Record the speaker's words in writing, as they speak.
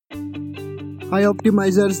Hi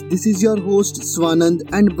Optimizers, this is your host Swanand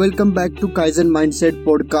and welcome back to Kaizen Mindset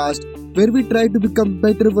podcast where we try to become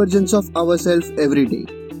better versions of ourselves every day.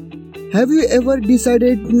 Have you ever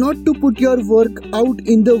decided not to put your work out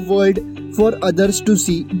in the world for others to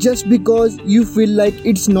see just because you feel like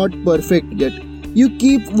it's not perfect yet? You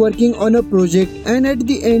keep working on a project and at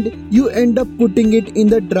the end you end up putting it in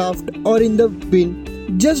the draft or in the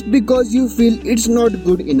bin just because you feel it's not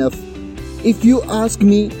good enough. If you ask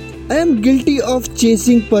me, I am guilty of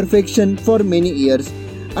chasing perfection for many years.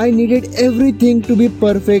 I needed everything to be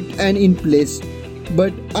perfect and in place.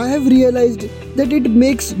 But I have realized that it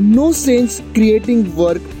makes no sense creating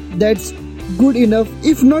work that's good enough,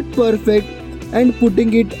 if not perfect, and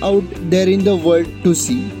putting it out there in the world to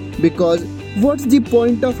see. Because what's the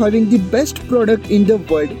point of having the best product in the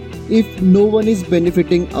world if no one is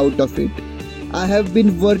benefiting out of it? I have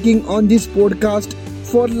been working on this podcast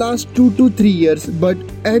for last 2 to 3 years, but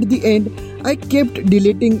at the end I kept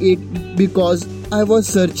deleting it because I was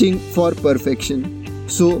searching for perfection.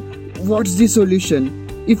 So what's the solution?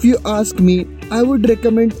 If you ask me, I would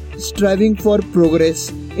recommend striving for progress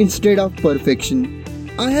instead of perfection.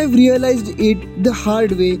 I have realized it the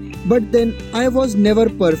hard way, but then I was never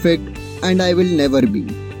perfect and I will never be.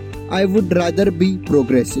 I would rather be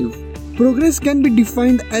progressive. Progress can be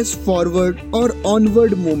defined as forward or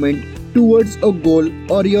onward movement towards a goal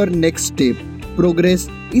or your next step. Progress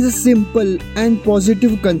is a simple and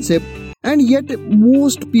positive concept, and yet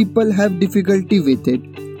most people have difficulty with it.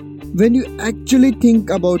 When you actually think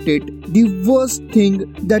about it, the worst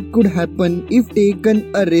thing that could happen if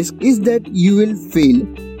taken a risk is that you will fail,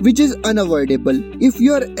 which is unavoidable. If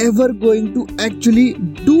you are ever going to actually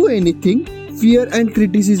do anything, fear and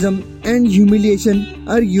criticism and humiliation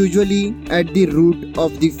are usually at the root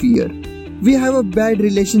of the fear. We have a bad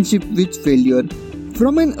relationship with failure.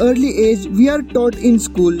 From an early age, we are taught in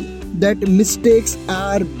school that mistakes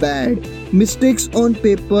are bad. Mistakes on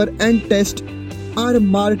paper and test are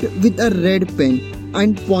marked with a red pen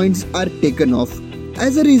and points are taken off.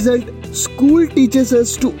 As a result, school teaches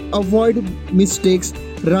us to avoid mistakes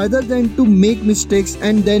rather than to make mistakes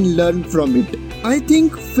and then learn from it. I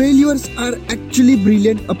think failures are actually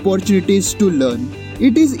brilliant opportunities to learn.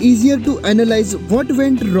 It is easier to analyze what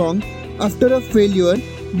went wrong after a failure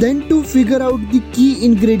than to figure out the key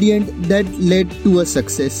ingredient that led to a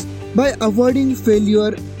success. By avoiding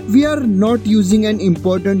failure, we are not using an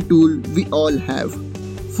important tool we all have.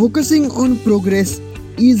 Focusing on progress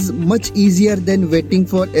is much easier than waiting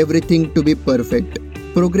for everything to be perfect.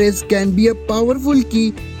 Progress can be a powerful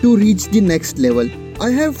key to reach the next level.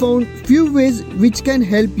 I have found few ways which can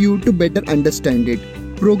help you to better understand it.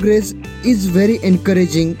 Progress is very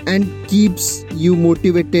encouraging and keeps you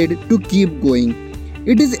motivated to keep going.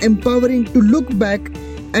 It is empowering to look back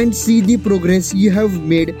and see the progress you have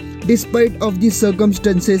made despite of the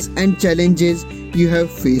circumstances and challenges you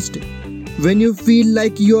have faced. When you feel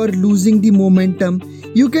like you are losing the momentum,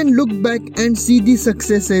 you can look back and see the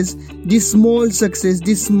successes, the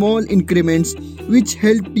small increments which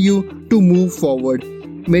helped you to move forward.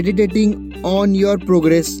 Meditating on your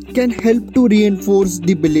progress can help to reinforce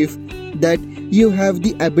the belief that you have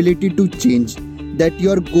the ability to change, that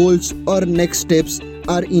your goals or next steps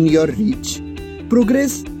are in your reach.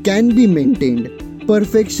 Progress can be maintained.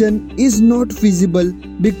 Perfection is not feasible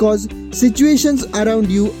because situations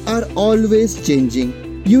around you are always changing.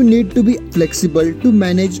 You need to be flexible to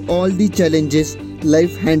manage all the challenges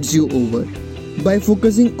life hands you over. By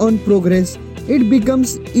focusing on progress, it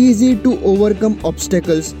becomes easy to overcome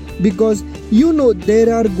obstacles because you know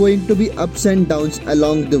there are going to be ups and downs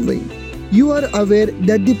along the way. You are aware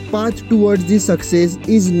that the path towards the success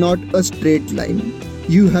is not a straight line.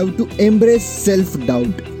 You have to embrace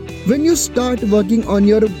self-doubt. When you start working on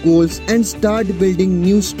your goals and start building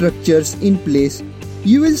new structures in place,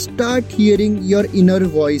 you will start hearing your inner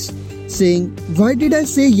voice saying, "Why did I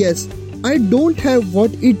say yes? I don't have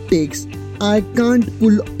what it takes. I can't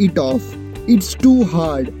pull it off. It's too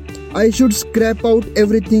hard. I should scrap out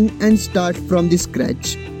everything and start from the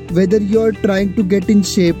scratch." Whether you're trying to get in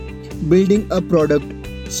shape, building a product,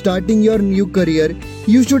 starting your new career,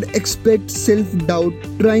 you should expect self-doubt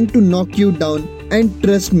trying to knock you down, and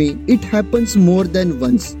trust me, it happens more than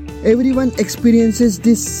once. Everyone experiences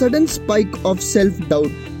this sudden spike of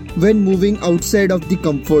self-doubt when moving outside of the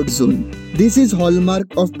comfort zone. This is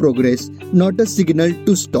hallmark of progress, not a signal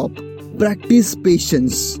to stop. Practice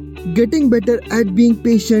patience. Getting better at being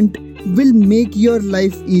patient will make your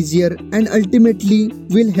life easier and ultimately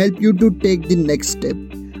will help you to take the next step.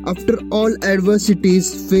 After all, adversities,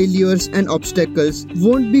 failures and obstacles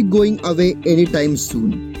won't be going away anytime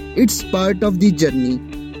soon. It's part of the journey.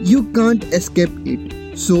 You can't escape it.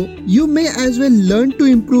 So, you may as well learn to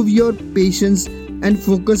improve your patience and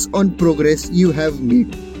focus on progress you have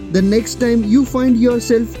made. The next time you find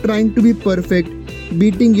yourself trying to be perfect,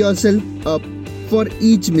 beating yourself up for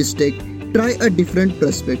each mistake, try a different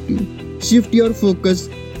perspective. Shift your focus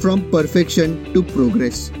from perfection to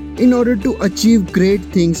progress. In order to achieve great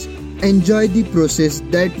things, enjoy the process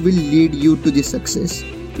that will lead you to the success.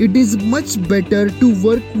 It is much better to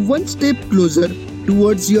work one step closer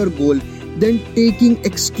towards your goal than taking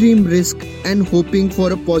extreme risk and hoping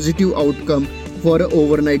for a positive outcome for an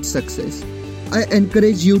overnight success. I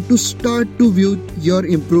encourage you to start to view your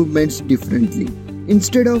improvements differently.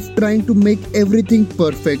 Instead of trying to make everything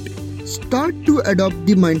perfect, start to adopt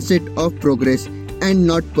the mindset of progress and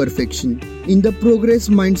not perfection. In the progress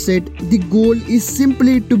mindset, the goal is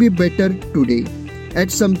simply to be better today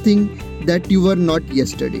at something that you were not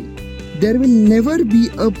yesterday. There will never be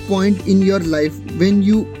a point in your life when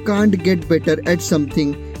you can't get better at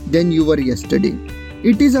something than you were yesterday.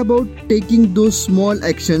 It is about taking those small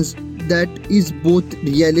actions that is both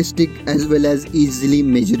realistic as well as easily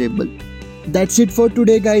measurable. That's it for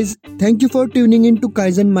today, guys. Thank you for tuning in to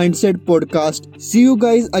Kaizen Mindset podcast. See you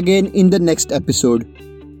guys again in the next episode.